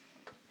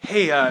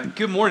Hey,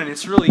 good morning.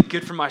 It's really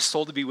good for my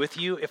soul to be with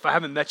you. If I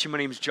haven't met you, my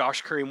name is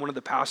Josh Curry. I'm one of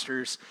the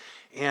pastors,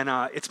 and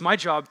it's my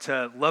job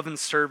to love and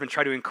serve and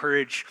try to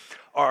encourage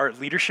our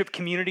leadership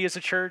community as a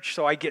church.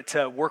 So I get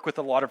to work with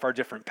a lot of our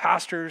different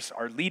pastors,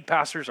 our lead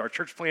pastors, our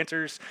church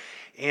planters,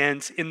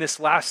 and in this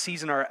last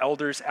season, our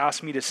elders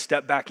asked me to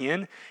step back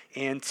in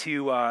and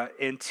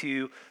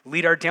to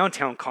lead our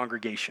downtown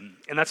congregation.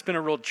 And that's been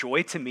a real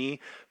joy to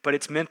me, but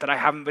it's meant that I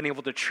haven't been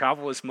able to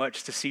travel as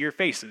much to see your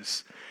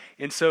faces.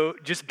 And so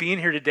just being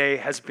here today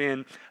has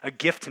been a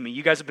gift to me.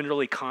 You guys have been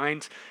really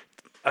kind.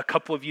 A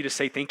couple of you to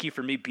say thank you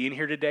for me being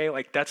here today.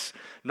 Like, that's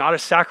not a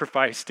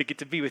sacrifice to get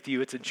to be with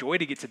you. It's a joy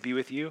to get to be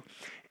with you.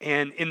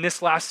 And in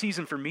this last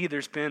season for me,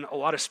 there's been a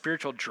lot of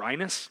spiritual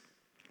dryness.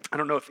 I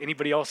don't know if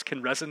anybody else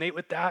can resonate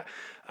with that.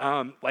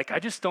 I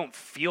just don't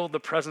feel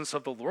the presence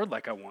of the Lord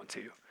like I want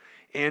to.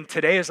 And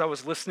today, as I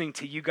was listening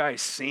to you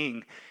guys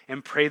sing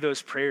and pray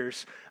those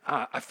prayers,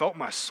 I felt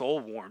my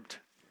soul warmed.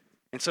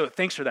 And so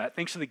thanks for that.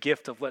 Thanks for the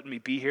gift of letting me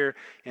be here.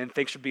 And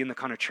thanks for being the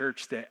kind of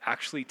church that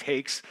actually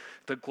takes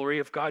the glory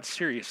of God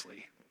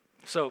seriously.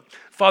 So,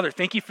 Father,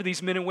 thank you for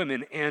these men and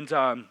women. And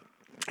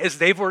as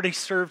they've already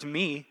served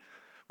me,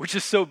 which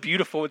is so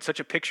beautiful, it's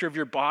such a picture of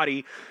your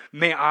body,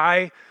 may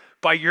I,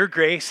 by your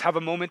grace, have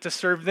a moment to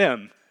serve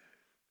them.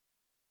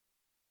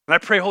 And I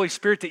pray, Holy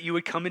Spirit, that you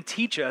would come and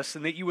teach us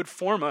and that you would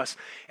form us.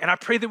 And I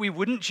pray that we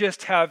wouldn't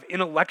just have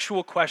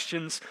intellectual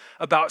questions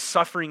about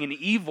suffering and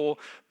evil,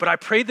 but I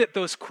pray that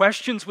those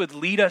questions would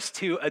lead us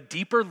to a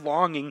deeper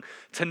longing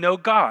to know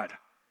God,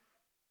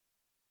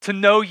 to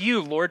know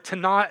you, Lord, to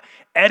not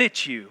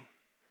edit you,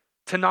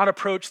 to not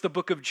approach the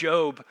book of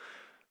Job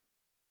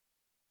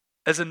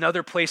as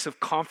another place of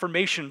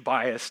confirmation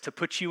bias, to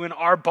put you in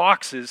our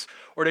boxes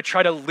or to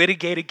try to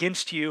litigate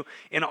against you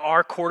in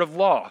our court of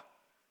law.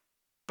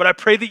 But I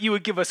pray that you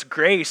would give us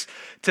grace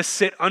to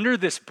sit under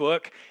this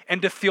book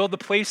and to feel the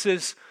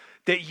places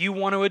that you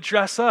want to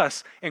address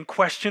us and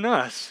question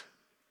us.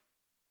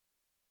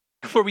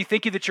 Lord, we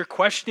thank you that your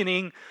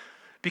questioning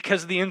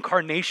because of the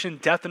incarnation,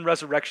 death, and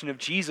resurrection of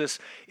Jesus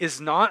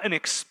is not an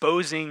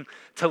exposing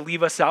to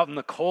leave us out in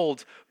the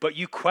cold, but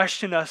you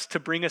question us to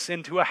bring us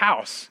into a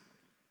house.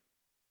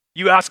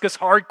 You ask us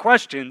hard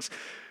questions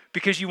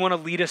because you want to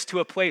lead us to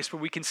a place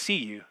where we can see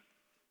you.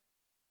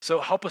 So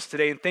help us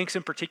today, and thanks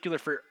in particular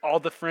for all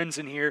the friends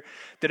in here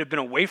that have been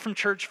away from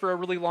church for a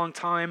really long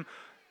time.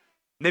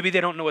 Maybe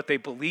they don't know what they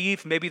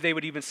believe. Maybe they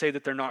would even say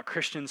that they're not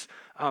Christians.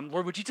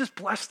 Lord, would you just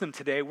bless them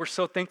today? We're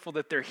so thankful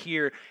that they're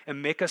here,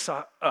 and make us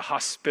a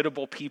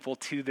hospitable people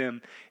to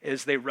them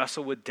as they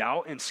wrestle with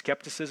doubt and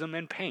skepticism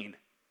and pain.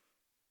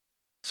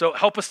 So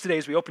help us today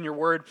as we open your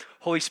word.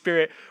 Holy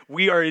Spirit,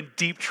 we are in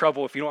deep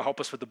trouble if you don't help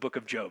us with the book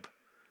of Job.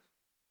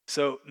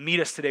 So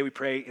meet us today, we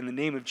pray, in the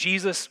name of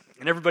Jesus.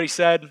 And everybody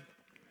said,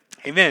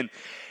 amen.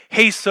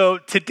 Hey, so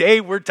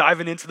today we're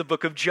diving into the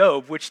book of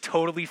Job, which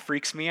totally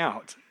freaks me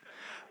out.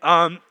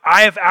 I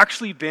have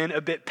actually been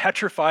a bit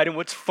petrified, and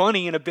what's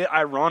funny and a bit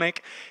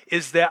ironic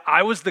is that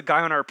I was the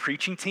guy on our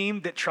preaching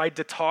team that tried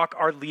to talk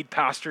our lead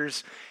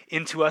pastors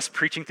into us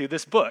preaching through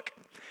this book.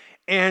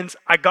 And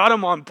I got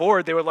them on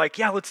board. They were like,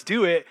 yeah, let's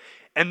do it.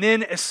 And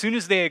then as soon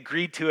as they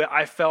agreed to it,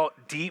 I felt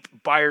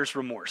deep buyer's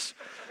remorse.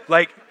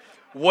 Like,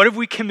 what have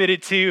we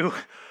committed to?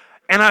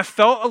 And I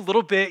felt a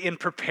little bit in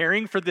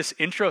preparing for this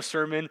intro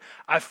sermon,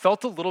 I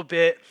felt a little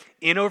bit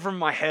in over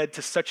my head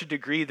to such a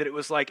degree that it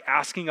was like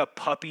asking a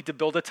puppy to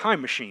build a time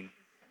machine,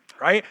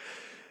 right?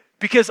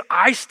 Because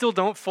I still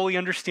don't fully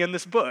understand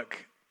this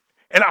book.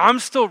 And I'm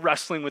still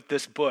wrestling with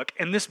this book.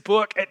 And this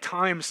book at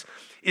times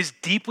is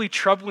deeply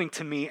troubling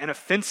to me and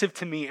offensive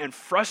to me and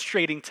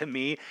frustrating to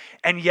me.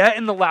 And yet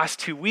in the last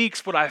 2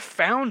 weeks, what I've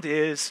found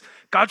is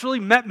God's really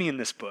met me in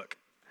this book.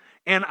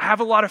 And I have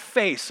a lot of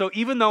faith. So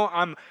even though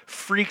I'm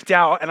freaked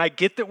out, and I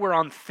get that we're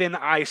on thin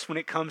ice when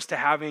it comes to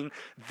having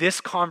this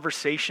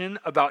conversation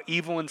about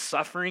evil and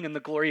suffering and the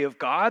glory of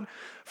God,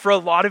 for a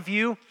lot of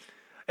you,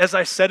 as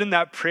I said in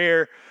that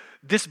prayer,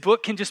 this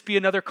book can just be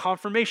another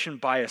confirmation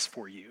bias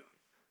for you,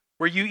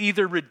 where you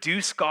either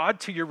reduce God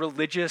to your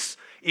religious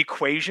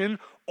equation,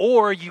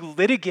 or you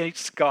litigate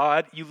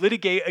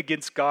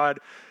against God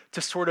to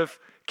sort of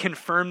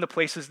confirm the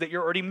places that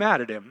you're already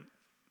mad at him.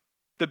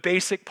 The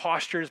basic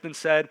posture has been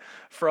said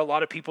for a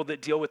lot of people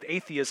that deal with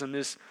atheism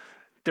is,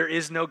 there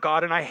is no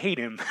God and I hate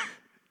him.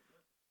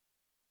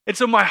 And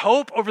so my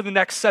hope over the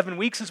next 7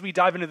 weeks as we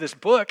dive into this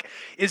book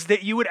is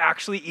that you would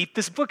actually eat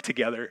this book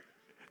together,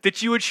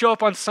 that you would show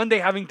up on Sunday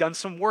having done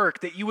some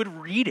work, that you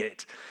would read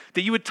it,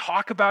 that you would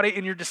talk about it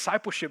in your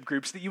discipleship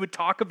groups, that you would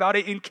talk about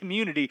it in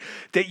community,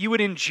 that you would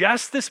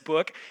ingest this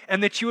book,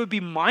 and that you would be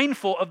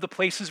mindful of the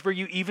places where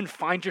you even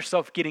find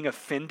yourself getting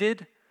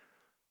offended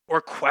or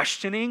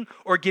questioning,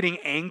 or getting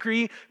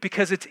angry,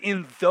 because it's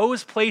in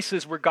those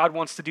places where God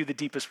wants to do the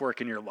deepest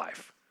work in your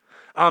life.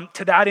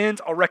 To that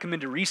end, I'll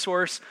recommend a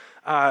resource.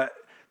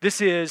 This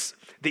is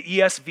the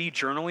ESV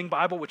Journaling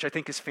Bible, which I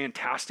think is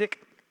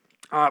fantastic.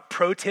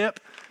 Pro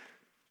tip,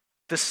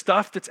 the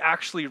stuff that's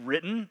actually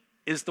written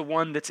is the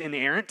one that's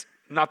inerrant,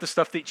 not the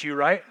stuff that you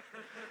write,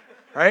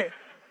 right?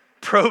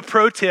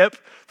 Pro tip,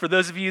 for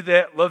those of you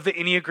that love the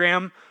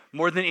Enneagram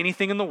more than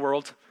anything in the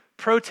world,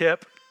 pro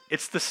tip,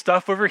 it's the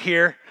stuff over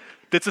here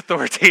that's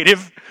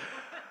authoritative.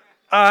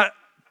 But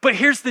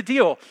here's the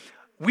deal.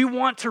 We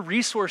want to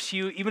resource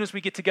you, even as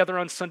we get together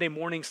on Sunday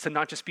mornings, to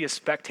not just be a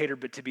spectator,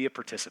 but to be a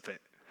participant,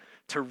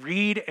 to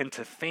read and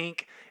to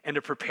think and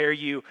to prepare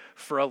you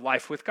for a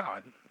life with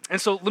God.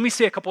 And so let me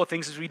say a couple of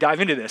things as we dive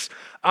into this.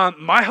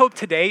 My hope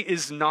today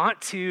is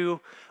not to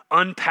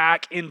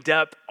unpack in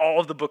depth all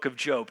of the book of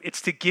Job.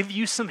 It's to give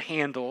you some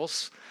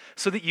handles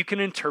so that you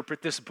can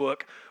interpret this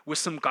book with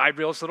some guide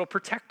rails that'll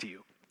protect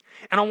you.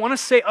 And I want to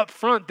say up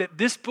front that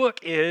this book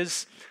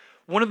is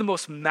one of the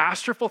most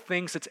masterful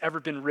things that's ever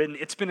been written.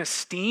 It's been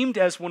esteemed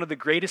as one of the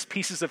greatest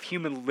pieces of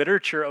human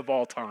literature of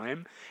all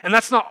time. And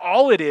that's not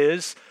all it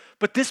is,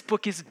 but this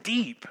book is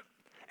deep,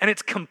 and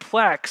it's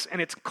complex, and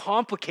it's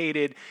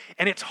complicated,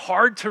 and it's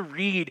hard to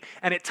read,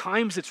 and at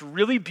times it's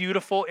really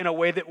beautiful in a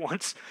way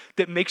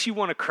that makes you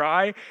want to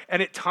cry,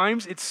 and at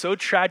times it's so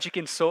tragic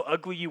and so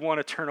ugly you want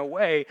to turn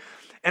away,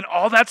 and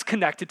all that's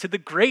connected to the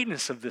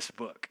greatness of this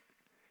book.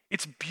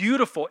 It's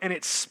beautiful, and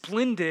it's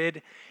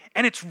splendid,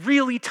 and it's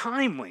really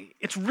timely.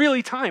 It's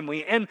really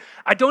timely. And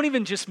I don't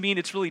even just mean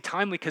it's really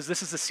timely because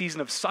this is a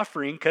season of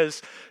suffering,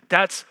 because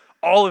that's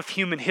all of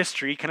human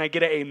history. Can I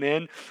get an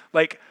amen?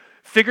 Like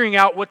figuring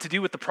out what to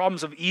do with the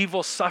problems of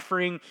evil,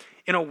 suffering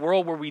in a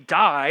world where we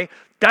die,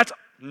 that's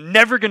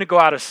never going to go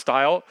out of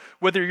style,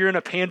 whether you're in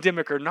a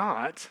pandemic or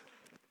not.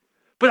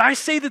 But I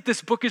say that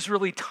this book is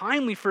really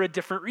timely for a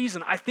different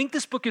reason. I think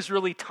this book is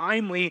really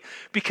timely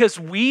because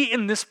we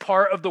in this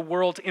part of the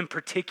world in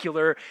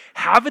particular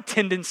have a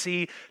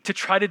tendency to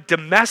try to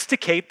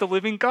domesticate the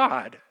living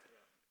God.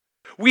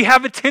 We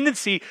have a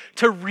tendency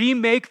to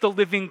remake the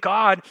living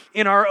God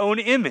in our own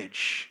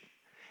image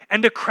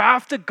and to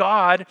craft a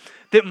God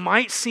that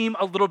might seem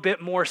a little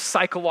bit more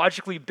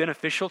psychologically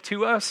beneficial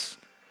to us,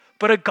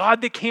 but a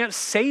God that can't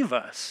save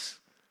us.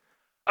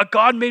 A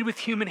God made with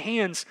human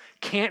hands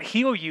can't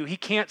heal you. He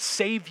can't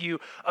save you.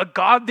 A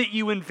God that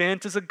you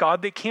invent is a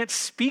God that can't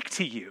speak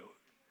to you.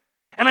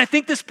 And I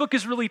think this book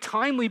is really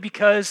timely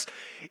because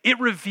it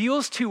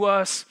reveals to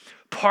us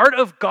part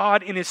of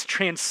God in his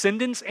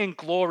transcendence and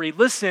glory,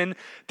 listen,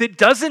 that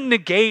doesn't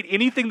negate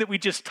anything that we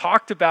just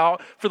talked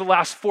about for the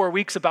last 4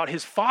 weeks about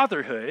his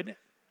fatherhood,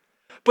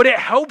 but it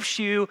helps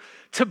you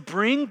to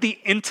bring the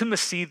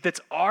intimacy that's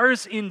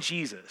ours in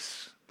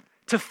Jesus,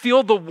 to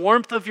feel the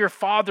warmth of your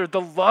Father, the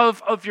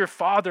love of your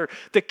Father,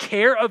 the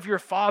care of your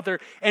Father,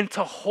 and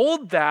to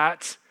hold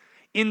that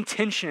in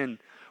tension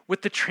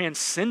with the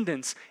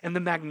transcendence and the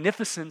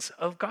magnificence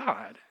of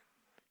God.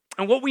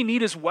 And what we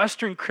need as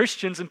Western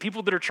Christians and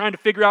people that are trying to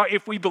figure out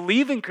if we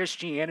believe in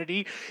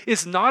Christianity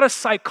is not a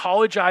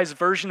psychologized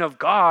version of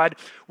God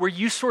where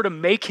you sort of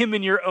make him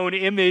in your own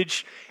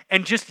image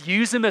and just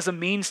use him as a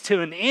means to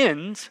an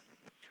end.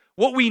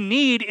 What we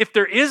need, if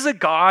there is a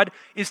God,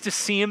 is to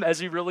see him as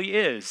he really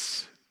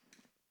is.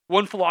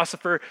 One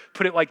philosopher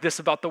put it like this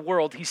about the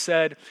world. He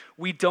said,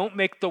 "We don't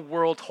make the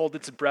world hold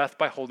its breath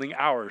by holding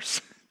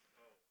ours."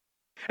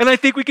 And I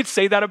think we could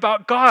say that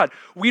about God.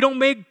 We don't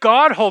make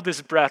God hold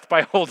his breath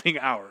by holding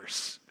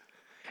ours.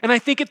 And I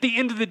think at the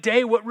end of the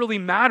day, what really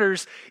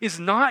matters is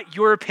not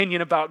your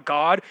opinion about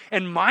God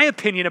and my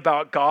opinion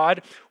about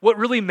God. What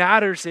really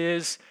matters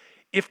is,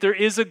 if there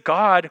is a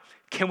God,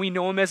 can we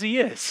know him as he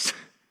is?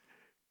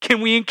 Can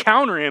we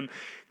encounter him?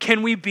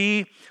 Can we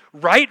be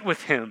right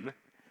with him?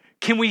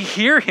 Can we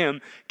hear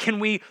him? Can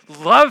we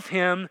love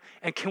him?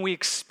 And can we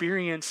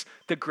experience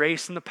the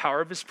grace and the power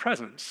of his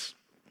presence?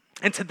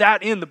 And to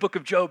that end, the book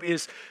of Job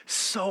is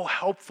so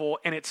helpful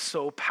and it's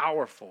so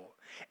powerful.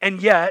 And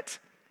yet,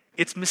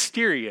 it's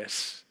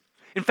mysterious.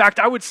 In fact,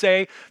 I would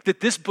say that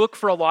this book,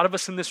 for a lot of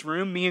us in this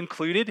room, me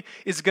included,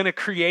 is going to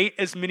create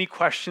as many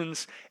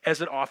questions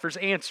as it offers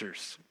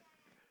answers.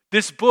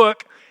 This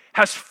book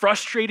has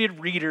frustrated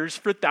readers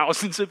for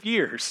thousands of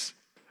years.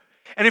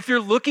 And if you're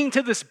looking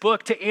to this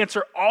book to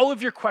answer all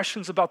of your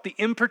questions about the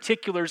in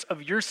particulars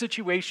of your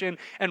situation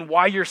and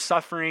why you're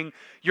suffering,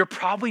 you're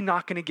probably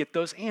not going to get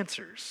those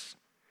answers.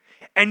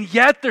 And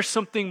yet there's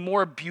something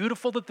more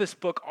beautiful that this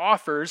book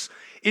offers.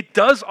 It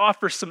does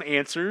offer some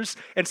answers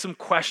and some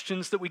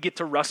questions that we get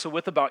to wrestle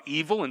with about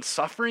evil and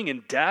suffering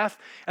and death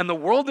and the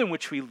world in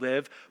which we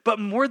live. But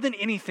more than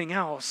anything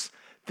else,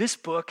 this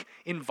book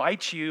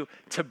invites you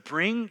to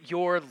bring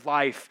your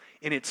life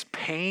in its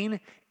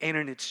pain and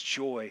in its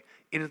joy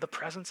into the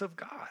presence of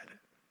God.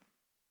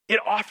 It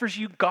offers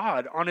you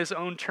God on his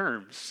own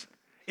terms.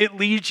 It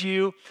leads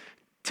you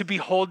to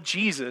behold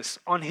Jesus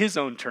on his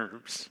own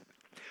terms.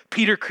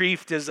 Peter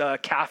Kreeft is a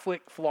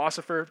Catholic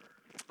philosopher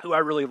who I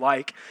really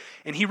like,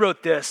 and he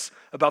wrote this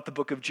about the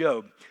book of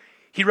Job.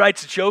 He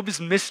writes, "Job is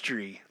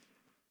mystery.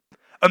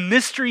 A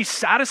mystery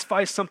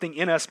satisfies something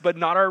in us, but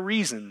not our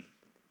reason.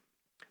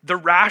 The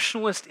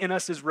rationalist in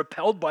us is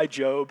repelled by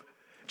Job,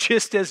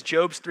 just as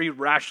Job's 3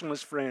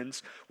 rationalist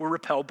friends were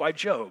repelled by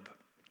Job.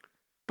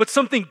 But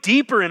something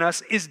deeper in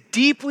us is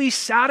deeply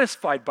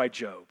satisfied by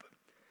Job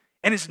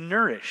and is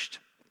nourished.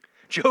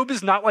 Job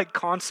is not like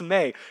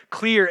consomme,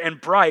 clear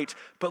and bright,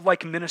 but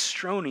like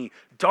minestrone,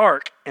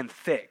 dark and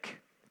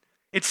thick.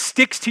 It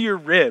sticks to your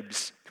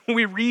ribs. When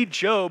we read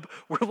Job,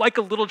 we're like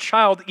a little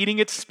child eating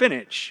its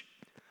spinach.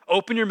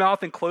 Open your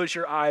mouth and close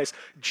your eyes.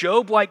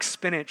 Job, like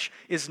spinach,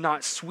 is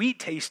not sweet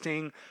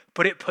tasting,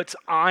 but it puts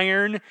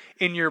iron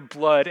in your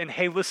blood. And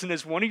hey, listen,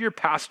 as one of your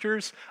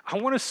pastors, I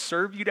want to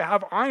serve you to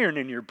have iron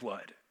in your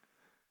blood.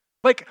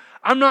 Like,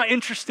 I'm not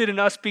interested in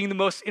us being the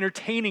most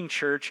entertaining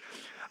church.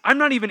 I'm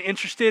not even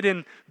interested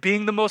in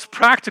being the most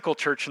practical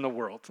church in the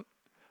world.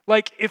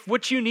 Like, if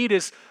what you need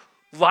is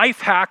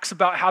life hacks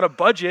about how to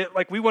budget,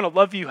 like we want to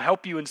love you,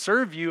 help you, and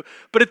serve you.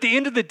 But at the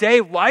end of the day,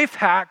 life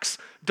hacks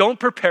don't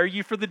prepare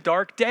you for the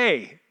dark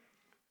day.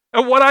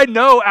 And what I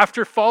know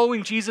after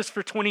following Jesus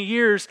for 20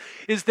 years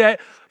is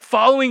that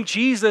following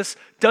Jesus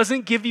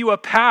doesn't give you a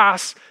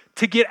pass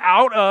to get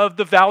out of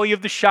the valley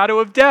of the shadow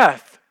of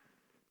death.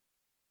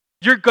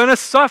 You're going to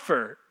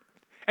suffer.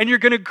 And you're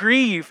going to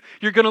grieve,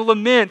 you're going to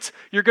lament,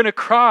 you're going to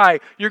cry,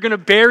 you're going to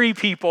bury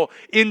people.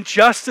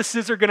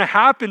 Injustices are going to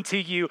happen to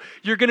you.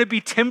 You're going to be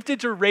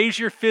tempted to raise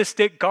your fist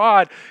at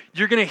God.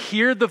 You're going to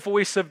hear the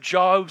voice of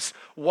Job's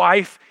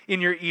wife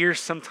in your ears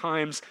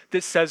sometimes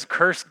that says,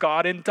 curse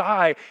God and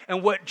die.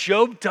 And what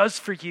Job does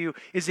for you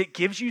is it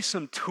gives you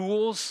some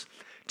tools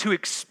to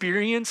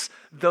experience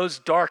those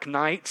dark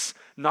nights,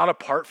 not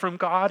apart from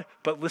God,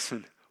 but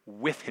listen,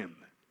 with him.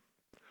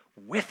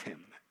 With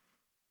him.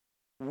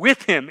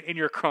 With him in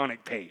your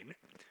chronic pain,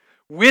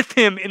 with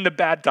him in the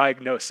bad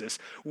diagnosis,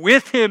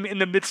 with him in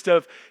the midst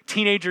of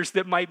teenagers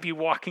that might be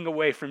walking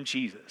away from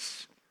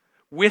Jesus,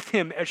 with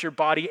him as your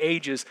body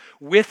ages,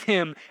 with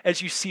him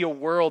as you see a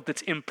world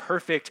that's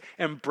imperfect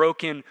and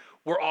broken,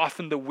 where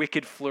often the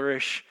wicked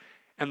flourish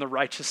and the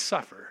righteous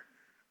suffer.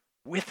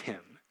 With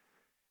him.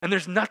 And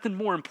there's nothing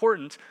more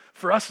important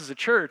for us as a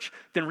church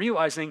than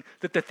realizing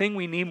that the thing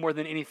we need more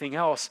than anything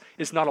else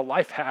is not a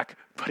life hack,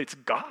 but it's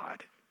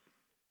God.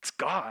 It's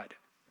God.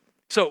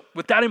 So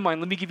with that in mind,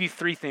 let me give you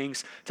 3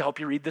 things to help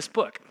you read this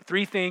book.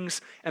 3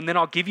 things, and then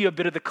I'll give you a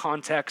bit of the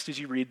context as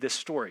you read this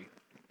story.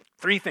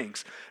 3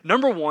 things.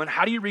 Number 1,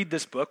 how do you read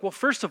this book? Well,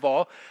 first of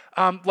all,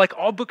 like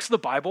all books of the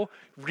Bible,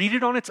 read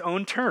it on its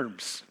own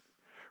terms.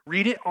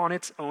 Read it on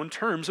its own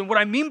terms. And what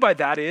I mean by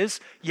that is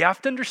you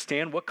have to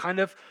understand what kind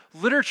of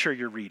literature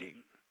you're reading.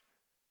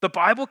 The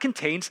Bible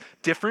contains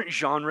different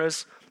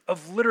genres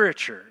of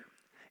literature.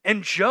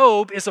 And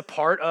Job is a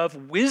part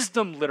of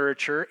wisdom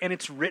literature, and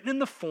it's written in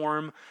the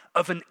form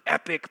of an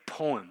epic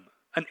poem.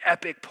 An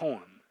epic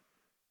poem.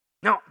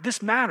 Now,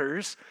 this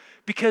matters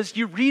because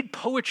you read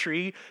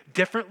poetry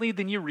differently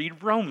than you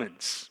read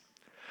Romans.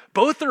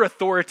 Both are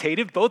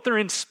authoritative, both are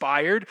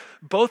inspired,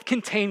 both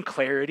contain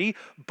clarity,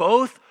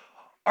 both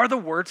are the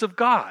words of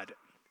God.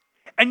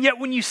 And yet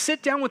when you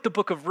sit down with the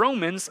book of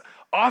Romans,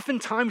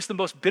 oftentimes the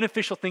most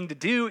beneficial thing to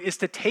do is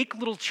to take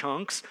little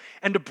chunks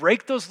and to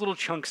break those little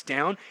chunks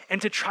down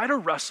and to try to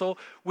wrestle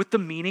with the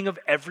meaning of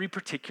every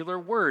particular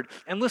word.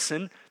 And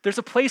listen, there's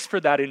a place for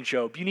that in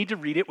Job. You need to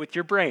read it with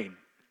your brain.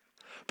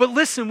 But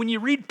listen, when you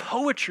read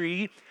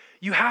poetry,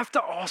 you have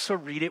to also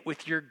read it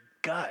with your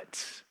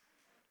gut.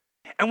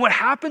 And what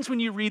happens when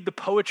you read the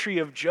poetry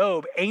of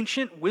Job,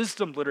 ancient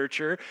wisdom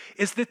literature,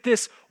 is that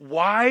this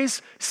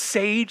wise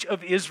sage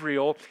of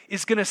Israel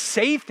is going to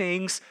say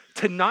things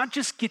to not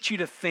just get you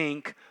to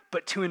think,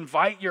 but to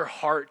invite your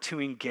heart to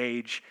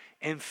engage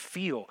and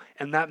feel.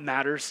 And that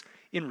matters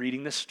in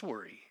reading the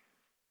story.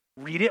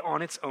 Read it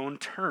on its own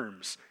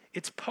terms.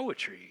 It's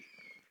poetry.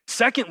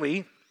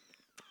 Secondly,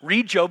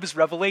 read Job as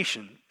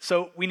revelation.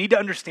 So we need to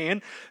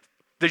understand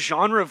the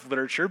genre of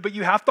literature, but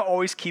you have to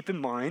always keep in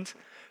mind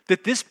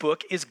that this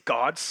book is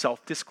God's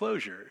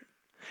self-disclosure.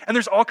 And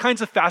there's all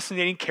kinds of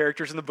fascinating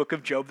characters in the book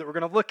of Job that we're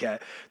going to look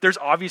at. There's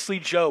obviously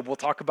Job. We'll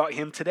talk about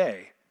him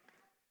today.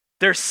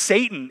 There's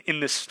Satan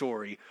in this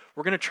story.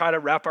 We're going to try to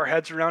wrap our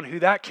heads around who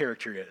that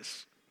character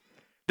is.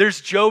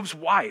 There's Job's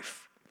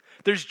wife.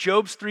 There's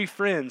Job's 3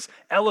 friends,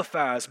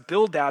 Eliphaz,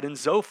 Bildad, and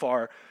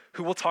Zophar,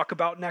 who we'll talk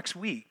about next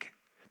week.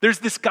 There's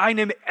this guy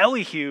named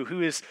Elihu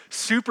who is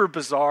super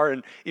bizarre,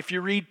 and if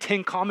you read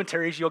 10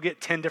 commentaries, you'll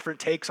get 10 different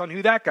takes on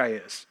who that guy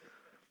is.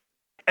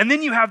 And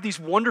then you have these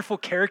wonderful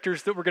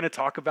characters that we're going to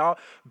talk about,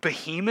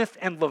 Behemoth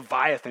and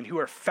Leviathan, who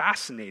are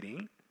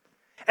fascinating.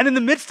 And in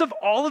the midst of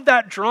all of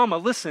that drama,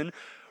 listen,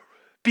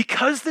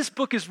 because this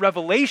book is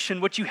Revelation,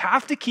 what you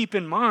have to keep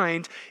in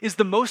mind is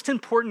the most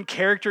important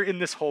character in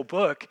this whole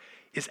book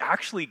is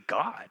actually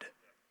God.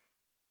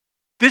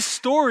 This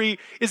story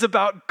is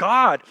about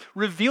God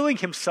revealing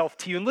himself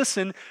to you. And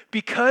listen,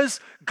 because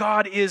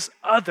God is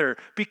other,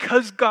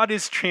 because God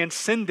is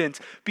transcendent,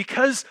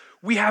 because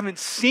we haven't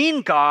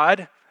seen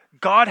God,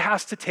 God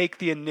has to take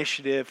the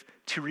initiative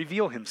to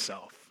reveal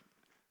himself.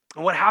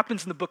 And what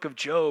happens in the book of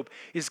Job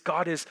is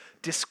God is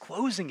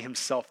disclosing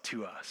himself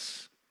to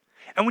us.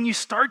 And when you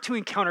start to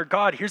encounter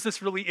God, here's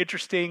this really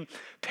interesting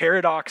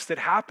paradox that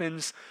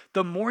happens.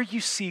 The more you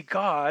see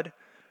God,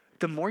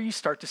 the more you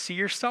start to see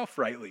yourself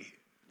rightly.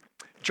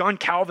 John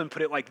Calvin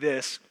put it like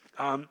this.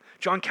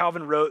 John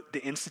Calvin wrote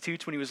The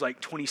Institutes when he was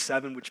like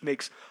 27, which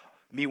makes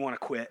me want to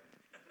quit.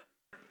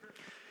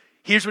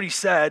 Here's what he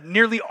said: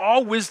 nearly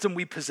all wisdom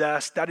we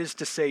possess, that is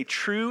to say,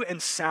 true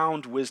and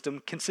sound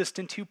wisdom, consists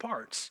in two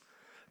parts: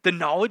 the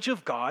knowledge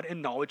of God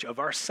and knowledge of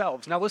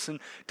ourselves. Now listen,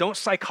 don't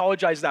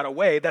psychologize that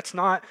away. That's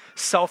not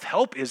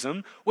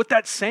self-helpism. What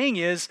that's saying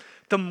is,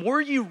 the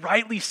more you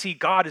rightly see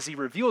God as he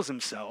reveals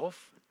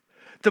himself,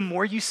 the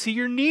more you see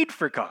your need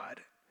for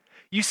God.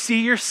 You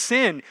see your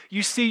sin.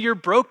 You see your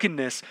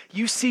brokenness.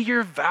 You see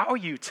your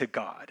value to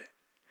God.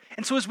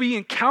 And so as we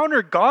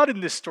encounter God in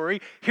this story,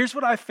 here's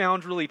what I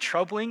found really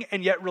troubling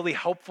and yet really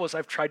helpful as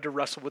I've tried to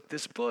wrestle with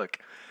this book.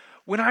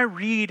 When I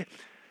read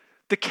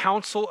the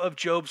counsel of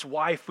Job's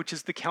wife, which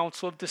is the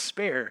counsel of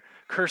despair,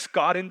 curse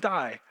God and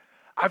die,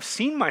 I've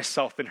seen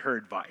myself in her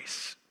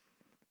advice.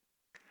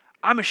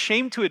 I'm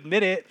ashamed to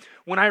admit it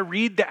when I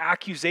read the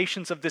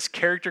accusations of this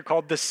character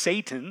called the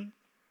Satan,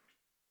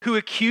 who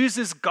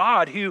accuses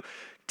God, who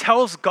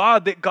tells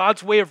God that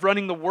God's way of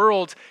running the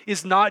world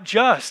is not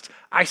just.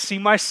 I see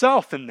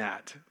myself in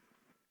that.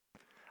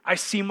 I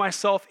see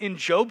myself in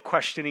Job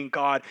questioning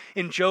God,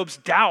 in Job's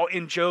doubt,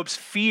 in Job's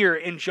fear,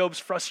 in Job's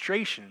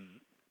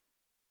frustration.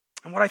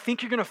 And what I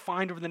think you're going to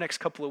find over the next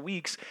couple of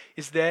weeks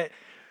is that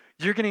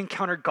you're going to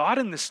encounter God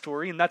in this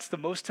story, and that's the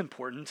most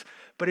important.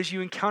 But as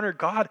you encounter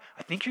God,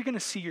 I think you're going to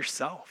see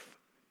yourself.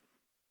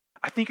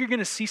 I think you're going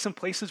to see some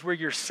places where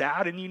you're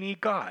sad and you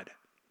need God.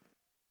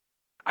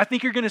 I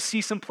think you're going to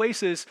see some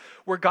places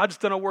where God's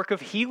done a work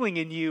of healing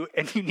in you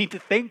and you need to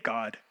thank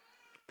God.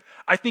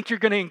 I think you're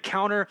going to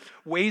encounter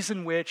ways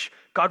in which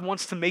God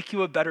wants to make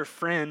you a better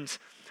friend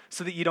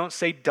so that you don't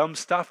say dumb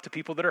stuff to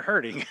people that are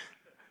hurting.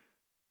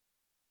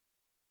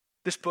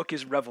 This book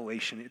is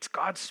Revelation. It's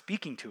God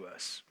speaking to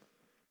us.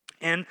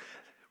 And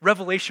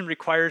revelation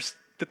requires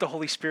that the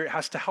Holy Spirit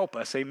has to help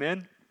us.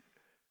 Amen?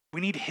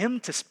 We need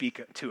him to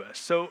speak to us.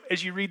 So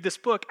as you read this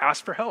book,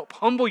 ask for help.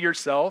 Humble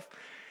yourself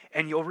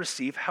and you'll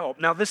receive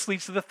help. Now, this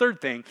leads to the third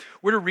thing.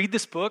 We're to read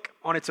this book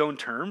on its own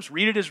terms.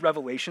 Read it as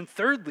revelation.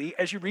 Thirdly,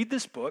 as you read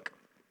this book,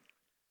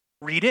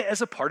 read it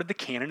as a part of the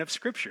canon of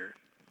Scripture,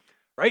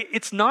 right?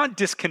 It's not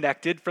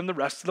disconnected from the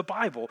rest of the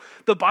Bible.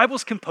 The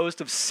Bible's composed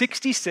of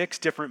 66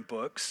 different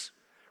books,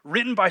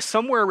 written by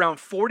somewhere around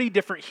 40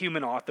 different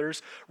human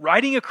authors,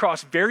 writing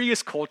across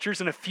various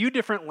cultures in a few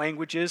different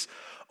languages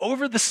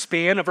over the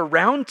span of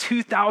around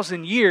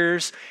 2,000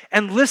 years.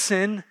 And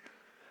listen,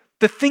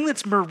 the thing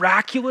that's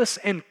miraculous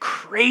and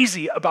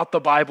crazy about the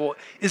Bible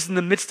is in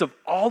the midst of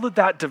all of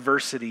that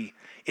diversity,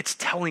 it's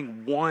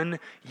telling one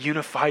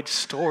unified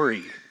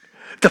story.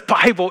 The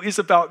Bible is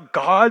about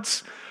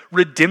God's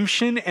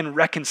redemption and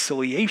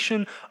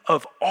reconciliation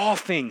of all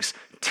things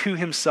to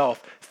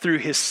himself through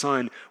his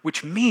Son,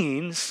 which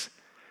means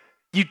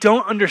you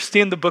don't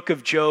understand the book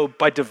of Job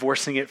by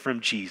divorcing it from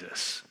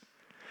Jesus.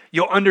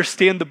 You'll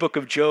understand the book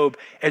of Job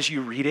as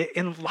you read it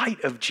in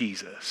light of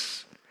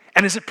Jesus.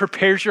 And as it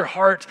prepares your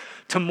heart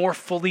to more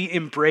fully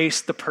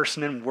embrace the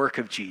person and work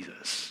of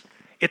Jesus.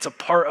 It's a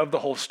part of the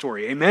whole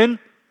story. Amen?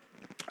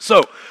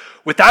 So,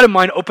 with that in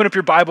mind, open up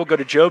your Bible, go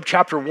to Job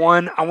chapter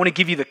 1. I want to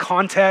give you the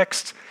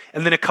context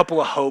and then a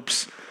couple of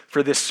hopes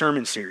for this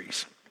sermon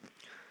series.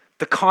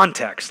 The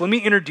context. Let me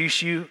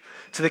introduce you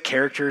to the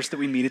characters that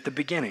we meet at the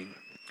beginning.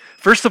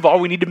 First of all,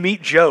 we need to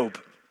meet Job.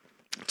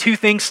 Two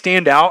things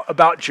stand out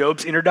about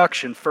Job's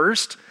introduction.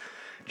 First,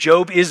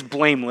 Job is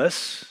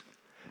blameless.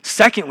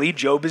 Secondly,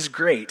 Job is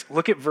great.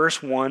 Look at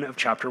verse 1 of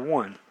chapter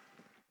 1.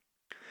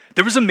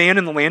 There was a man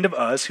in the land of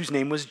Uz whose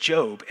name was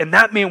Job, and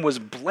that man was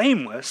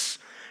blameless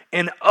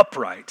and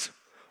upright,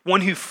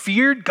 one who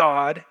feared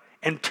God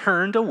and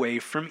turned away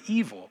from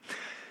evil.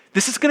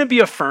 This is going to be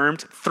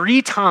affirmed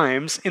 3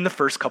 times in the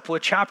first couple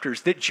of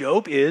chapters, that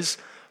Job is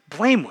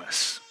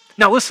blameless.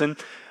 Now listen,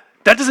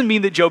 that doesn't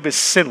mean that Job is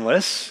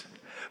sinless,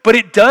 but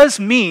it does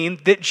mean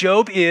that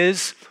Job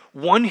is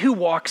one who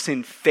walks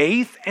in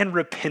faith and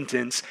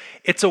repentance.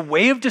 It's a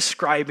way of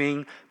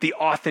describing the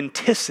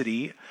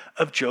authenticity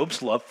of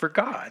Job's love for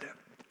God.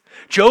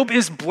 Job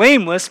is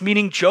blameless,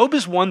 meaning Job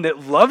is one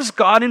that loves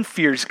God and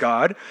fears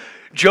God.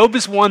 Job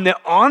is one that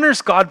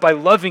honors God by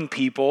loving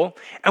people.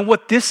 And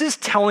what this is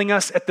telling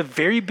us at the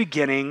very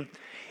beginning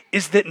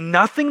is that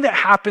nothing that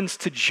happens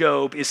to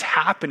Job is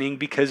happening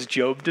because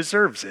Job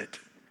deserves it.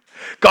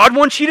 God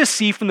wants you to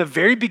see from the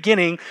very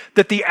beginning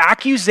that the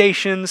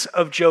accusations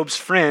of Job's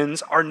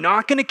friends are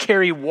not going to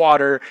carry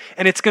water,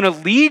 and it's going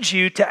to lead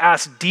you to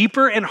ask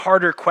deeper and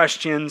harder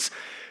questions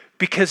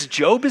because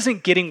Job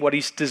isn't getting what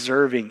he's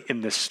deserving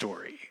in this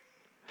story.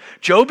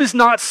 Job is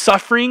not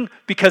suffering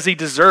because he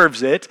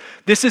deserves it.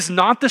 This is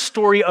not the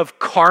story of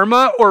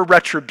karma or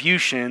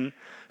retribution.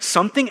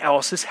 Something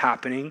else is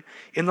happening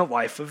in the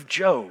life of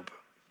Job.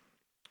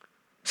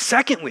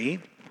 Secondly,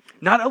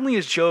 not only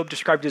is Job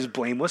described as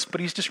blameless,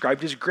 but he's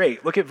described as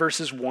great. Look at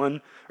verses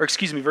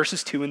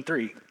 2 and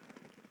 3. And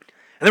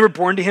there were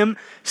born to him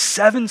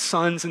 7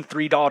 sons and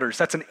 3 daughters.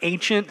 That's an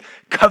ancient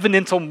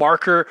covenantal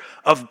marker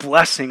of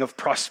blessing, of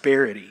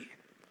prosperity.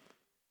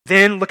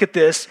 Then look at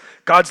this.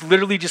 God's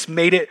literally just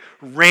made it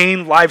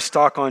rain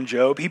livestock on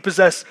Job. He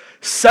possessed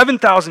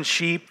 7,000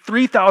 sheep,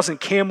 3,000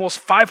 camels,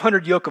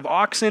 500 yoke of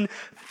oxen,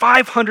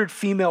 500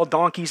 female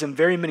donkeys, and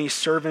very many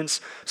servants,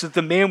 so that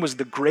the man was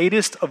the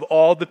greatest of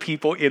all the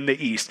people in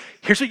the East.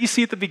 Here's what you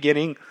see at the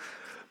beginning.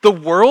 The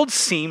world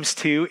seems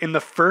to, in the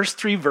first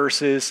 3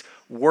 verses,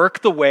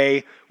 work the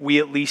way we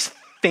at least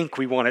think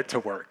we want it to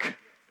work.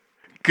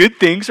 Good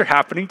things are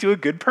happening to a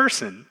good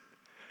person.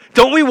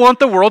 Don't we want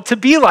the world to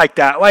be like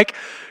that? Like,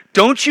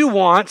 don't you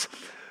want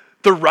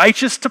the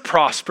righteous to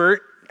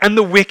prosper and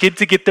the wicked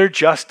to get their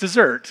just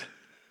desert?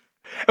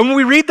 And when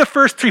we read the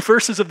first 3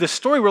 verses of this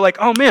story, we're like,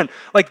 oh man,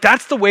 like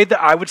that's the way that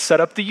I would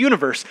set up the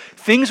universe.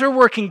 Things are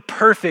working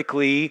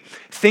perfectly.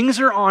 Things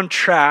are on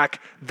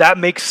track. That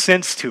makes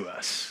sense to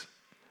us.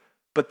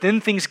 But then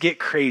things get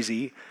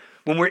crazy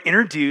when we're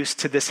introduced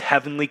to this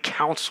heavenly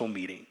council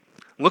meeting.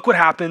 Look what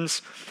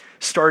happens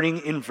starting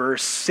in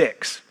verse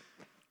 6.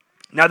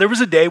 Now there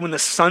was a day when the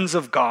sons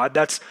of God,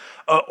 that's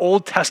an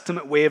Old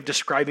Testament way of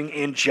describing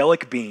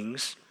angelic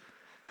beings,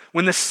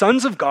 when the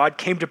sons of God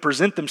came to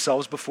present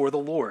themselves before the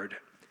Lord.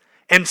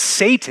 And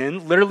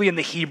Satan, literally in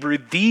the Hebrew,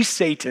 the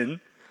Satan,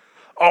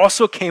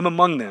 also came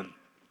among them.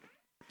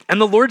 And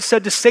the Lord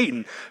said to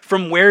Satan,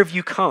 "From where have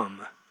you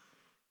come?"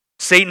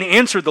 Satan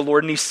answered the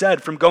Lord and he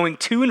said, "From going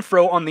to and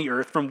fro on the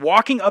earth, from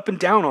walking up and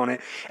down on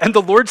it." And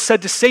the Lord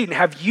said to Satan,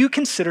 "Have you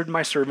considered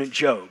my servant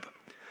Job?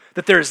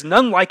 That there is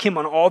none like him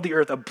on all the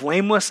earth, a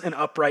blameless and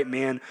upright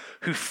man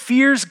who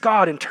fears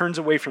God and turns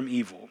away from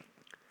evil."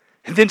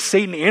 And then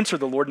Satan answered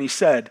the Lord and he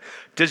said,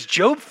 "Does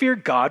Job fear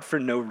God for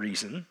no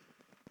reason?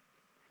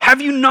 Have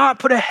you not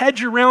put a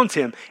hedge around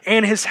him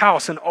and his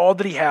house and all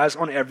that he has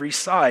on every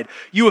side?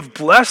 You have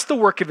blessed the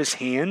work of his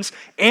hands,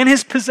 and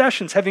his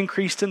possessions have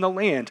increased in the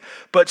land.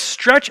 But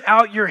stretch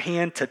out your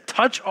hand to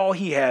touch all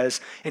he has,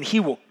 and he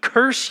will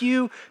curse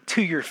you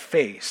to your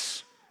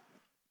face."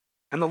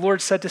 And the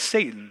Lord said to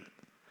Satan,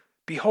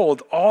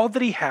 "Behold, all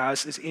that he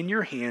has is in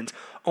your hand,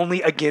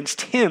 only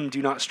against him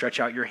do not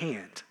stretch out your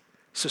hand."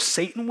 So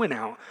Satan went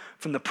out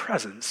from the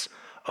presence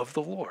of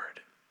the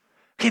Lord.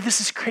 Okay,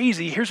 this is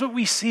crazy. Here's what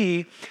we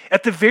see.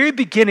 At the very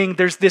beginning,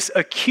 there's this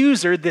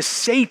accuser, this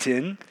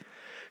Satan,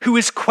 who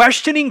is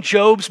questioning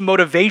Job's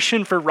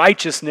motivation for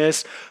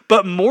righteousness,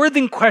 but more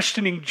than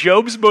questioning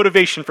Job's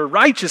motivation for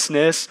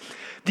righteousness,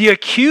 the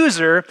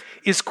accuser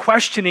is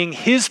questioning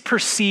his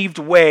perceived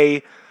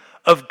way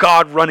of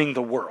God running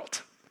the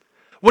world.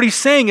 What he's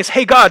saying is,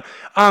 hey, God,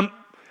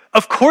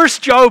 of course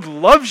Job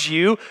loves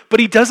you,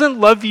 but he doesn't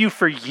love you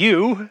for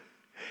you.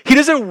 He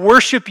doesn't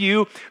worship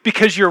you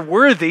because you're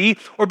worthy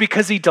or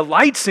because he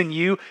delights in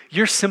you.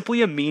 You're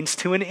simply a means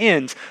to an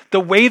end.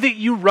 The way that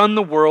you run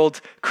the world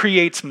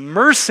creates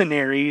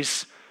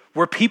mercenaries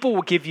where people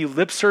will give you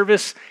lip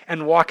service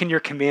and walk in your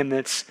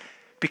commandments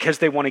because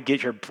they want to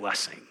get your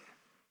blessing.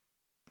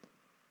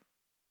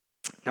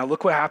 Now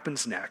look what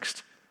happens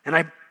next. And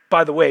I,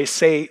 by the way,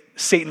 say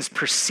Satan's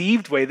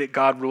perceived way that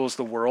God rules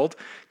the world,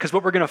 because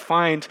what we're going to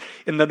find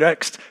in the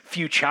next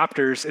few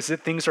chapters is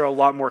that things are a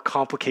lot more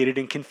complicated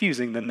and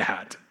confusing than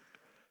that.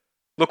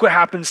 Look what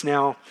happens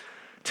now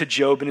to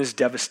Job and his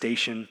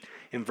devastation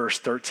in verse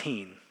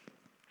 13.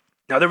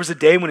 Now there was a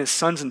day when his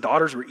sons and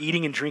daughters were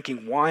eating and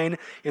drinking wine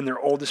in their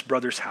oldest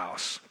brother's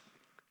house.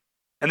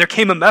 And there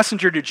came a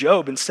messenger to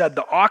Job and said,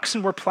 "The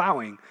oxen were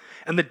plowing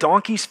and the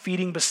donkeys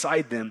feeding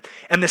beside them,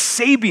 and the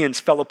Sabeans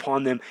fell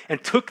upon them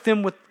and took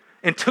them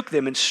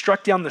and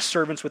struck down the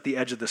servants with the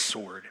edge of the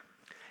sword.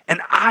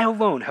 And I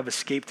alone have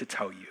escaped to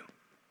tell you."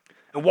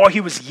 And while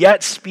he was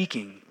yet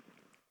speaking,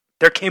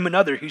 there came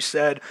another who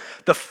said,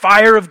 "The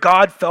fire of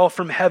God fell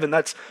from heaven,"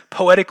 that's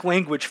poetic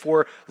language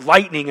for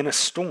lightning in a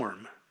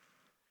storm,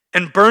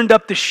 "and burned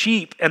up the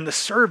sheep and the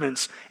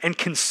servants and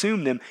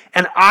consumed them.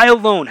 And I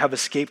alone have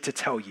escaped to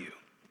tell you."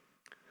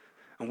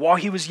 And while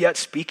he was yet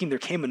speaking, there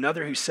came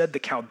another who said, "The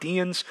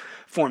Chaldeans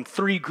formed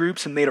 3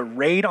 groups and made a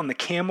raid on the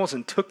camels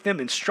and took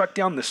them and struck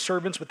down the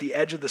servants with the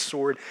edge of the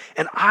sword.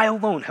 And I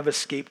alone have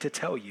escaped to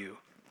tell you."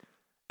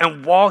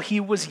 And while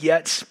he was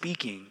yet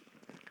speaking,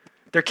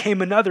 there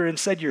came another and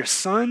said, "Your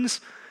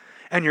sons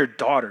and your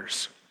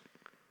daughters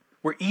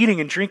were eating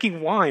and drinking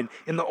wine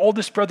in the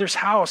oldest brother's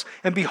house.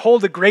 And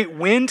behold, a great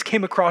wind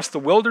came across the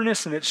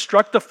wilderness, and it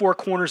struck the 4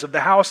 corners of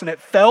the house, and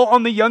it fell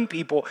on the young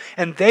people,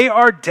 and they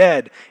are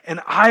dead. And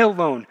I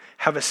alone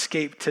have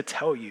escaped to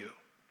tell you."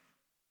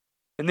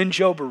 And then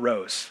Job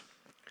arose,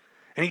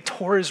 and he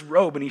tore his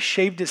robe, and he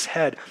shaved his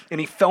head, and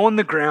he fell on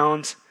the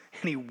ground,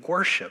 and he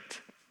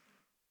worshiped.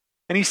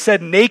 And he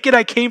said, "Naked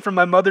I came from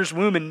my mother's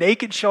womb, and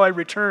naked shall I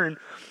return.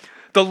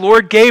 The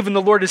Lord gave and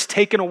the Lord has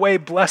taken away.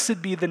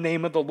 Blessed be the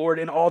name of the Lord."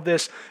 In all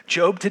this,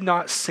 Job did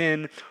not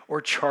sin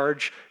or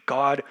charge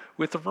God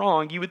with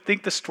wrong. You would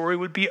think the story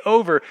would be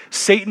over.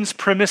 Satan's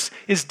premise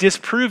is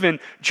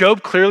disproven.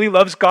 Job clearly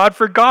loves God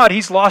for God.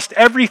 He's lost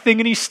everything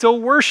and he's still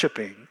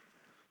worshiping.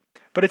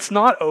 But it's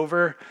not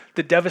over.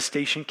 The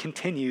devastation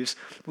continues.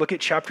 Look at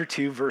chapter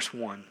 2, verse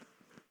 1.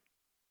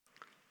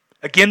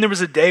 "Again, there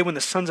was a day when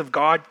the sons of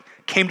God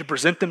came to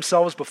present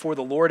themselves before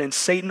the Lord, and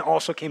Satan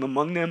also came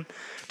among them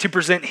to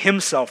present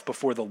himself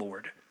before the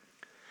Lord.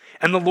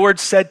 And the Lord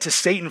said to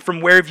Satan,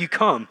 "From where have you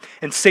come?"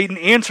 And Satan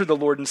answered the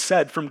Lord and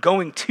said, "From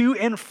going to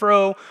and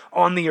fro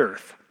on the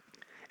earth,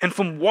 and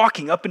from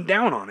walking up and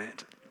down on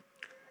it."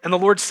 And the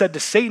Lord said to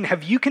Satan,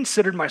 "Have you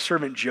considered my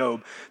servant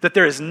Job, that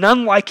there is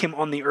none like him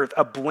on the earth,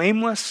 a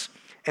blameless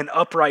and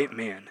upright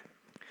man,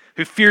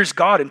 who fears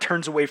God and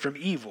turns away from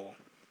evil?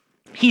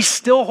 He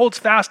still holds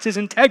fast his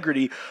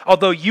integrity,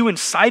 although you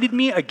incited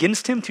me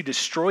against him to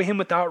destroy him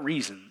without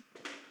reason."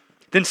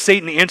 Then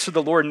Satan answered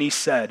the Lord and he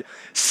said,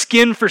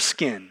 "Skin for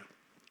skin.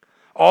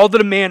 All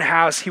that a man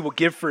has he will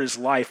give for his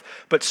life,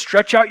 but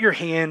stretch out your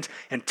hand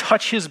and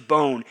touch his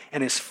bone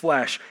and his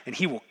flesh, and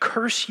he will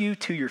curse you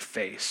to your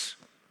face."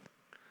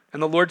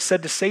 And the Lord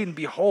said to Satan,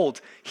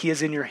 "Behold, he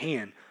is in your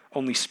hand,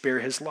 only spare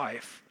his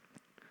life."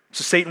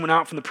 So Satan went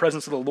out from the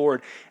presence of the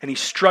Lord, and he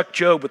struck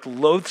Job with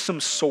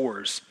loathsome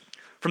sores,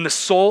 from the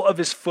sole of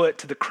his foot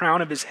to the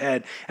crown of his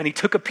head, and he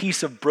took a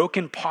piece of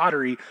broken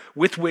pottery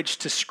with which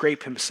to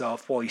scrape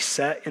himself while he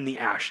sat in the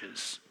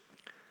ashes.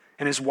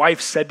 And his wife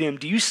said to him,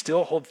 "Do you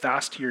still hold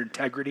fast to your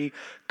integrity?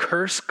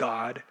 Curse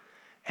God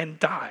and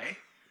die."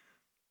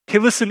 Okay,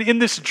 listen, in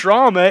this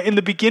drama, in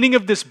the beginning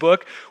of this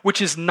book,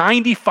 which is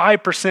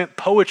 95%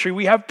 poetry,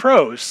 we have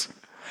prose.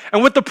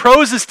 And what the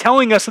prose is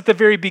telling us at the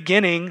very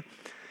beginning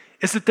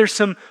is that there's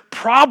some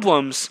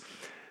problems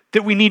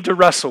that we need to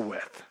wrestle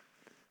with.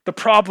 The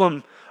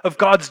problem of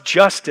God's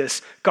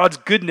justice, God's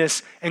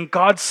goodness, and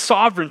God's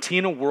sovereignty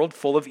in a world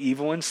full of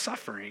evil and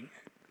suffering.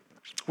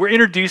 We're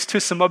introduced to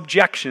some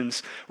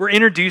objections. We're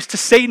introduced to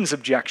Satan's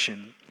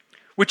objection,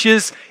 which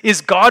is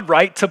God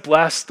right to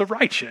bless the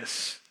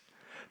righteous?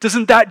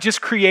 Doesn't that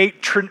just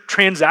create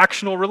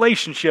transactional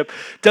relationship?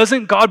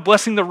 Doesn't God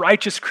blessing the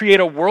righteous create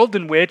a world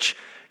in which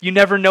you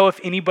never know if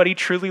anybody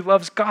truly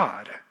loves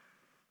God?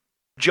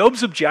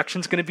 Job's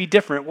objection is going to be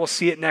different. We'll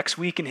see it next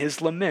week in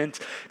his lament.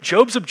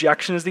 Job's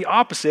objection is the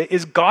opposite.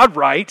 Is God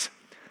right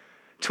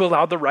to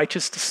allow the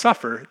righteous to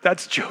suffer?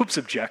 That's Job's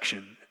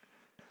objection.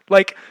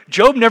 Like,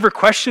 Job never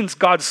questions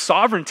God's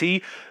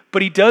sovereignty,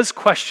 but he does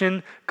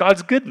question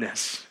God's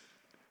goodness.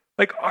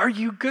 Like, are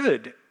you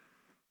good?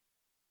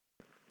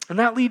 And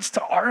that leads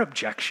to our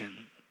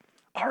objection.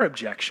 Our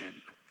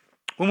objection.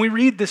 When we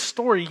read this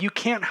story, you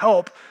can't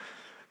help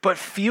but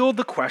feel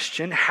the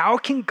question, how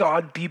can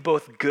God be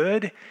both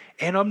good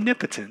and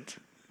omnipotent?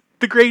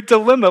 The great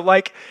dilemma,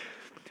 like,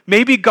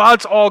 maybe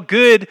God's all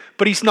good,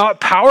 but he's not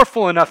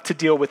powerful enough to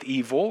deal with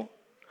evil.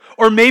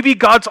 Or maybe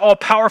God's all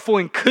powerful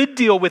and could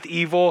deal with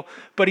evil,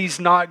 but he's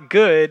not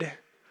good.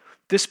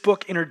 This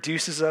book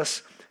introduces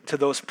us to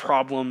those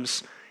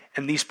problems,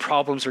 and these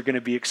problems are going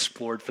to be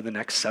explored for the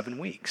next 7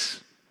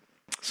 weeks.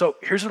 So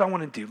here's what I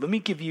want to do. Let me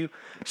give you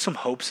some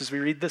hopes as we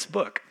read this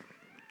book.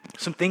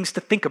 Some things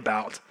to think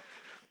about.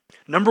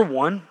 Number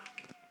one,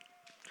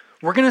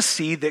 we're going to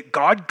see that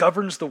God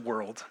governs the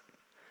world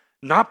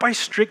not by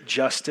strict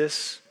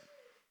justice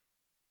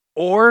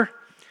or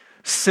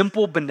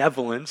simple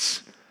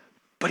benevolence,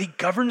 but he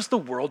governs the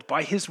world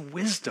by his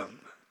wisdom.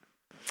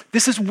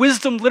 This is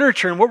wisdom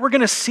literature, and what we're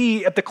going to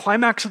see at the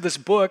climax of this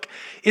book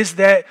is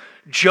that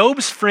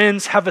Job's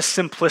friends have a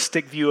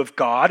simplistic view of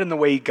God and the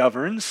way he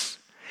governs,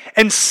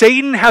 and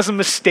Satan has a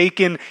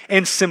mistaken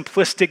and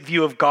simplistic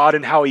view of God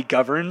and how he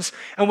governs.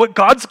 And what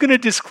God's going to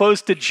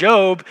disclose to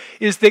Job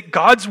is that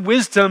God's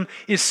wisdom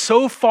is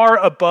so far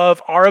above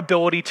our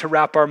ability to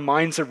wrap our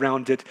minds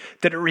around it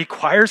that it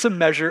requires a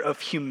measure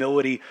of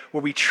humility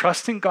where we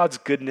trust in God's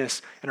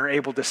goodness and are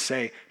able to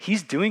say,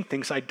 he's doing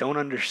things I don't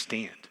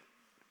understand.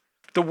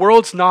 The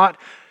world's not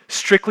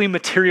strictly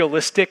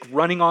materialistic,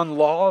 running on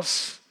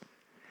laws.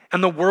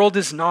 And the world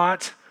is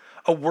not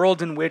a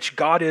world in which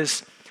God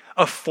is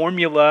a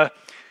formula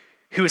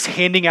who is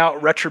handing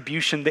out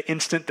retribution the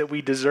instant that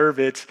we deserve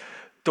it.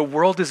 The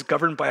world is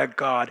governed by a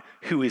God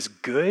who is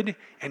good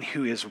and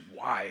who is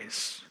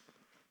wise.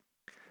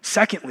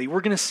 Secondly,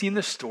 we're going to see in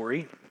this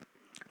story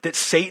that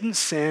Satan's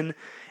sin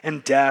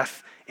and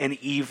death and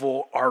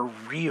evil are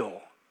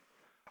real.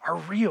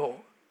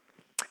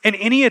 And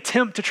any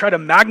attempt to try to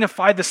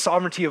magnify the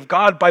sovereignty of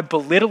God by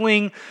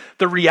belittling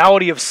the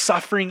reality of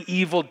suffering,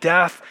 evil,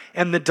 death,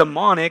 and the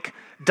demonic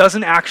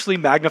doesn't actually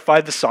magnify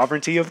the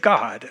sovereignty of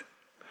God.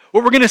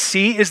 What we're going to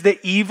see is that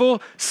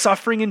evil,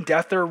 suffering, and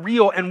death are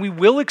real, and we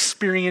will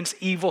experience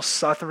evil,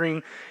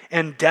 suffering,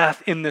 and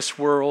death in this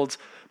world.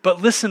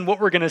 But listen, what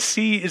we're going to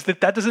see is that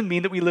doesn't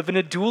mean that we live in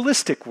a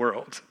dualistic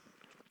world.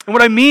 And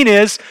what I mean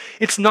is,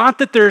 it's not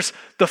that there's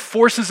the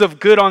forces of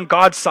good on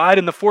God's side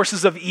and the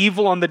forces of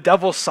evil on the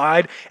devil's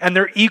side, and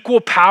they're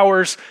equal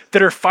powers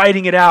that are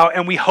fighting it out,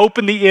 and we hope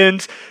in the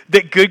end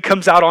that good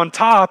comes out on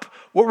top.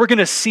 What we're going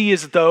to see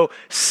is though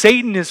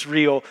Satan is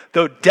real,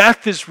 though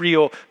death is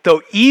real,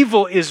 though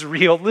evil is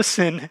real,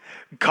 listen,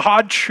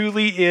 God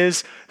truly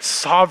is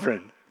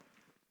sovereign.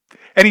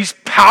 And he's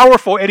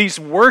powerful and he's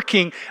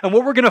working. And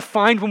what we're going to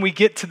find when we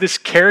get to this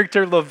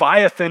character,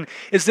 Leviathan,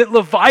 is that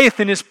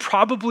Leviathan is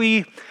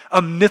probably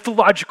a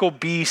mythological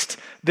beast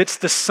that's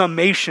the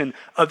summation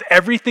of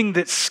everything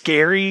that's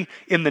scary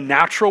in the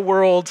natural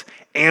world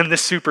and the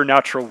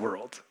supernatural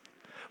world.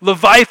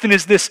 Leviathan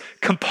is this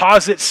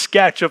composite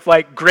sketch of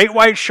like great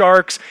white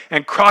sharks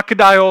and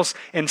crocodiles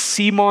and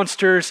sea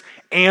monsters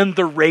and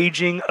the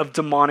raging of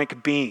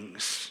demonic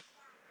beings.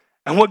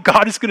 And what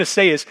God is going to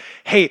say is,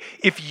 hey,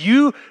 if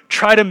you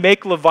try to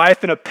make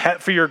Leviathan a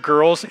pet for your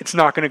girls, it's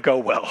not going to go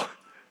well.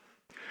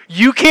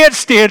 You can't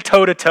stand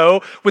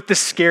toe-to-toe with the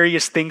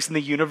scariest things in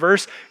the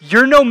universe.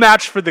 You're no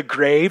match for the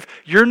grave.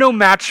 You're no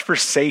match for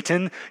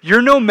Satan.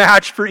 You're no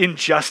match for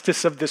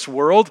injustice of this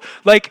world.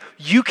 Like,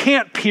 you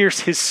can't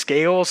pierce his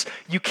scales.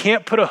 You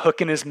can't put a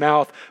hook in his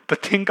mouth.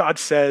 But then God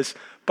says,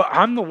 but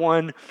I'm the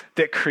one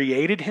that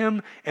created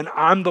him, and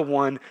I'm the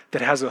one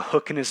that has a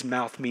hook in his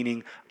mouth,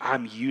 meaning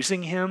I'm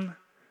using him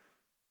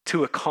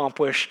to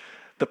accomplish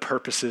the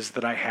purposes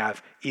that I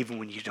have, even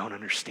when you don't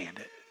understand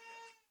it.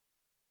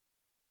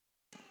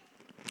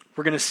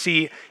 We're going to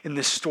see in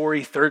this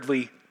story,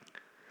 thirdly,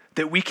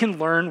 that we can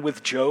learn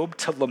with Job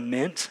to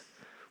lament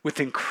with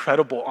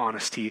incredible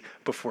honesty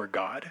before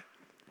God.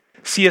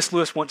 C.S.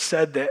 Lewis once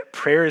said that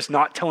prayer is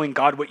not telling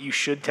God what you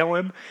should tell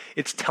him,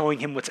 it's telling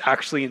him what's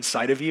actually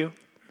inside of you.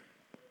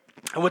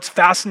 And what's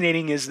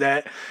fascinating is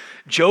that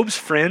Job's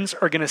friends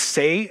are going to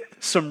say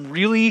some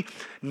really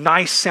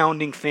nice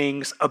sounding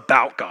things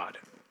about God.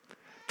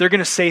 They're going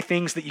to say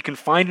things that you can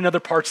find in other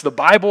parts of the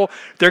Bible.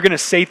 They're going to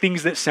say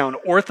things that sound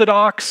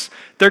orthodox.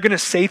 They're going to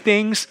say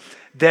things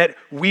that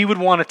we would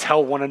want to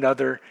tell one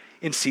another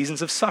in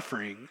seasons of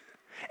suffering.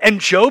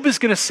 And Job is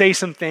going to say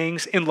some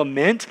things in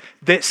lament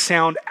that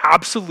sound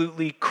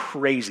absolutely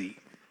crazy.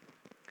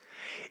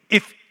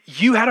 If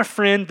you had a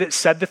friend that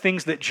said the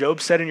things that Job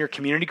said in your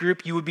community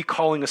group, you would be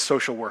calling a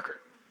social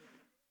worker.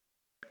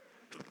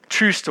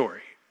 True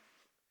story.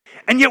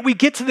 And yet we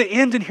get to the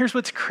end, and here's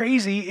what's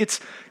crazy. It's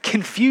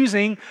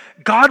confusing.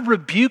 God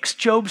rebukes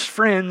Job's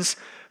friends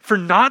for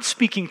not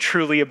speaking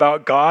truly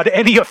about God,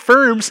 and he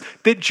affirms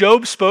that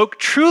Job spoke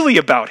truly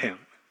about him.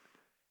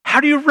 How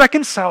do you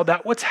reconcile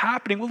that? What's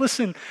happening? Well,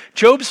 listen,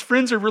 Job's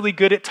friends are really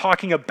good at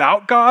talking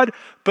about God,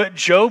 but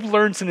Job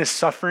learns in his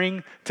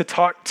suffering to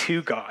talk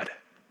to God.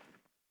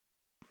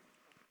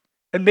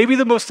 And maybe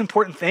the most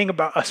important thing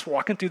about us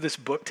walking through this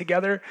book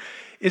together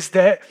is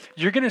that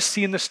you're going to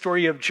see in the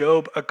story of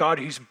Job a God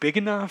who's big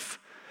enough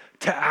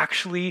to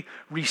actually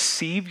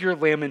receive your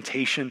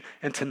lamentation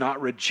and to not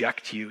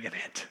reject you in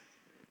it.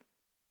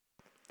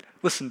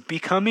 Listen,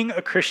 becoming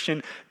a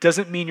Christian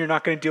doesn't mean you're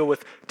not going to deal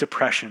with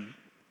depression.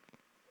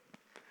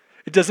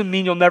 It doesn't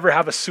mean you'll never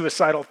have a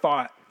suicidal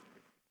thought.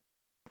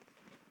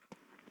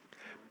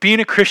 Being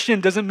a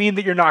Christian doesn't mean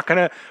that you're not going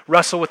to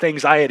wrestle with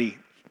anxiety.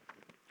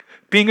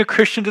 Being a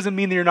Christian doesn't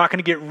mean that you're not going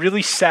to get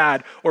really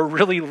sad or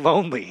really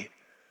lonely.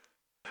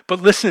 But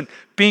listen,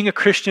 being a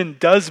Christian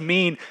does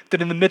mean that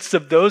in the midst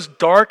of those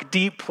dark,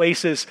 deep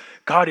places,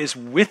 God is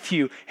with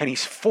you and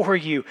he's for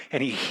you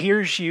and he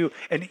hears you.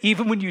 And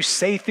even when you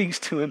say things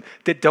to him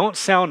that don't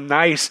sound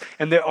nice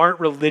and that aren't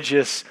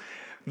religious,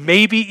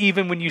 maybe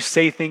even when you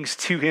say things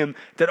to him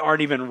that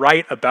aren't even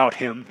right about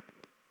him,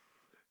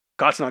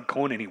 God's not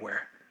going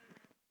anywhere.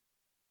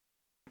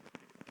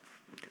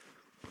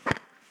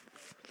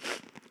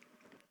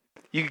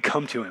 You can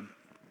come to him.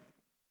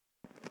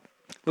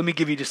 Let me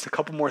give you just a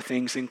couple more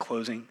things in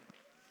closing.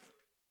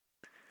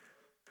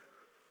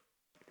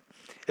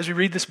 As we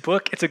read this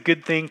book, it's a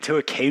good thing to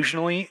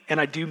occasionally, and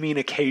I do mean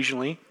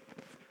occasionally,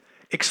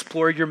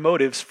 explore your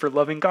motives for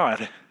loving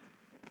God.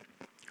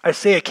 I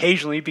say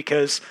occasionally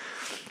because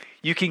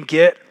you can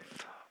get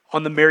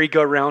on the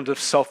merry-go-round of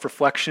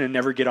self-reflection and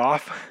never get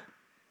off.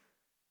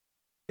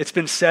 It's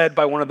been said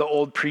by one of the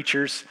old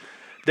preachers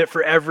that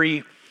for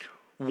every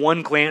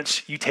one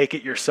glance you take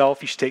at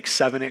yourself, you should take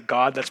 7 at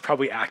God. That's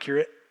probably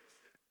accurate.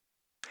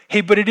 Hey,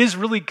 but it is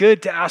really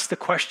good to ask the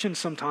question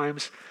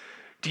sometimes,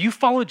 do you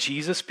follow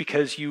Jesus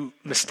because you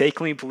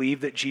mistakenly believe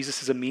that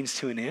Jesus is a means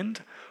to an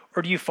end?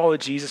 Or do you follow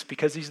Jesus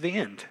because he's the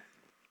end?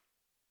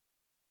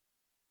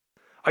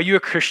 Are you a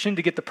Christian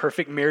to get the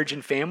perfect marriage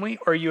and family?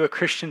 Or are you a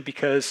Christian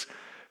because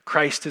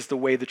Christ is the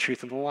way, the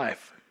truth, and the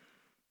life?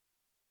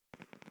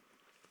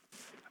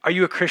 Are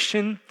you a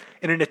Christian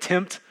in an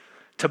attempt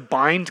to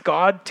bind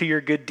God to your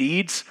good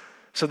deeds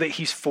so that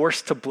he's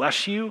forced to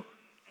bless you?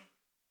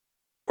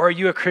 Or are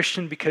you a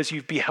Christian because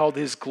you've beheld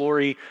his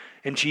glory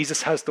and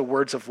Jesus has the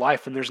words of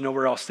life and there's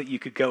nowhere else that you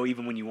could go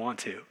even when you want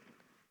to?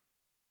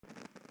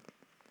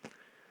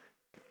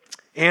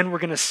 And we're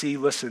going to see,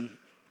 listen,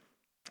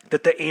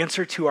 that the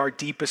answer to our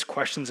deepest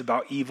questions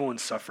about evil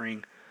and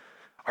suffering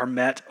are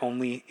met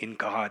only in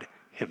God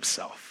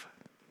himself.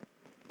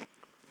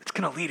 It's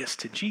going to lead us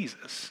to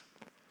Jesus.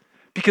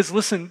 Because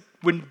listen,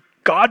 when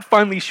God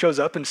finally shows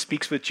up and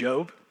speaks with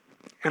Job,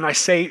 and I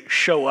say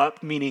show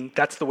up, meaning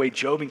that's the way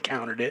Job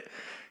encountered it,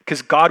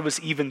 because God was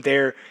even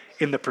there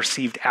in the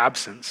perceived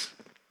absence.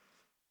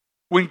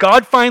 When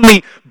God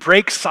finally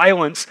breaks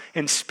silence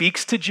and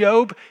speaks to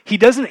Job, he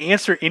doesn't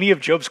answer any of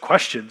Job's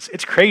questions.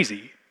 It's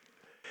crazy.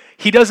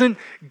 He doesn't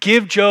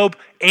give Job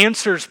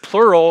answers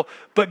plural,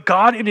 but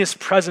God in his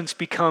presence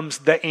becomes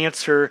the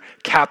answer,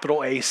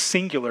 capital A,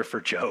 singular for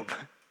Job.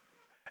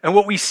 And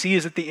what we see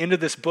is at the end of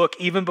this book,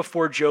 even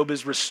before Job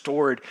is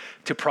restored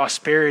to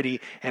prosperity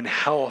and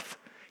health,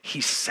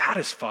 he's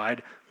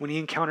satisfied when he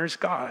encounters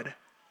God.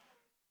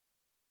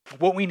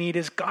 What we need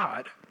is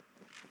God.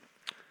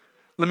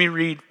 Let me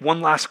read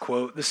one last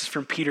quote. This is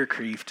from Peter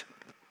Kreeft.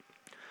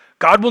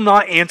 God will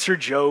not answer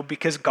Job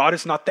because God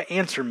is not the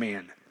answer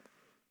man.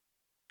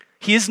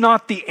 He is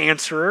not the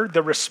answerer,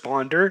 the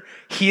responder.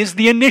 He is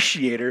the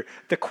initiator,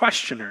 the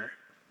questioner.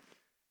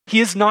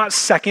 He is not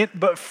second,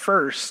 but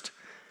first,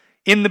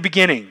 in the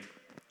beginning.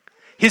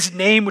 His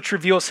name, which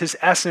reveals his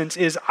essence,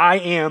 is I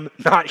am,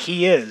 not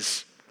he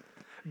is.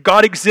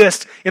 God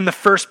exists in the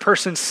first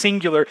person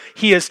singular.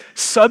 He is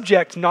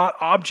subject, not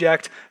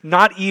object,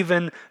 not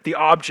even the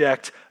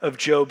object of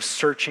Job's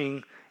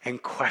searching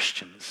and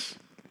questions.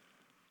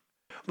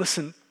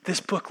 Listen, this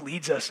book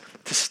leads us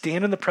to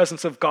stand in the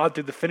presence of God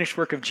through the finished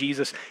work of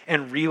Jesus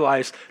and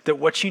realize that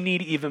what you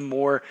need even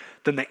more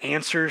than the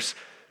answers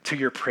to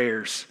your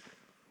prayers,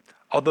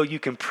 although you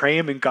can pray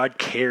them and God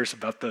cares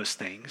about those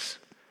things,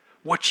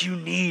 what you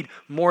need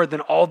more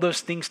than all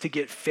those things to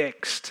get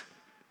fixed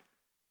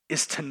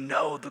is to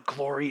know the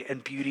glory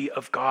and beauty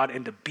of God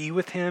and to be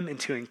with him and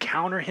to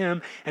encounter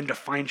him and to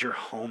find your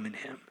home in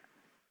him.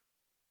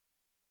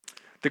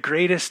 The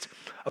greatest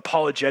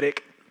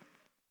apologetic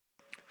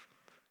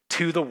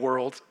to the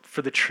world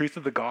for the truth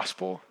of the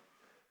gospel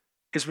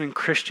is when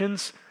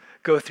Christians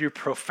go through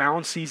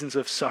profound seasons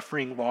of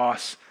suffering,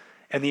 loss,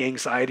 and the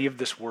anxiety of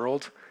this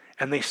world,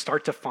 and they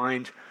start to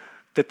find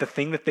that the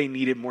thing that they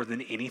needed more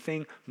than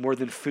anything, more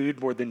than food,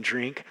 more than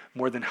drink,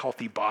 more than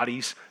healthy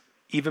bodies,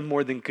 even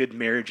more than good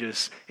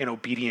marriages and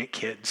obedient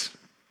kids,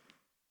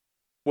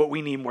 what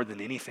we need more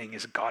than anything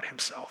is God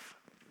himself.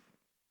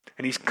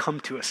 And he's come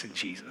to us in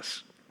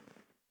Jesus.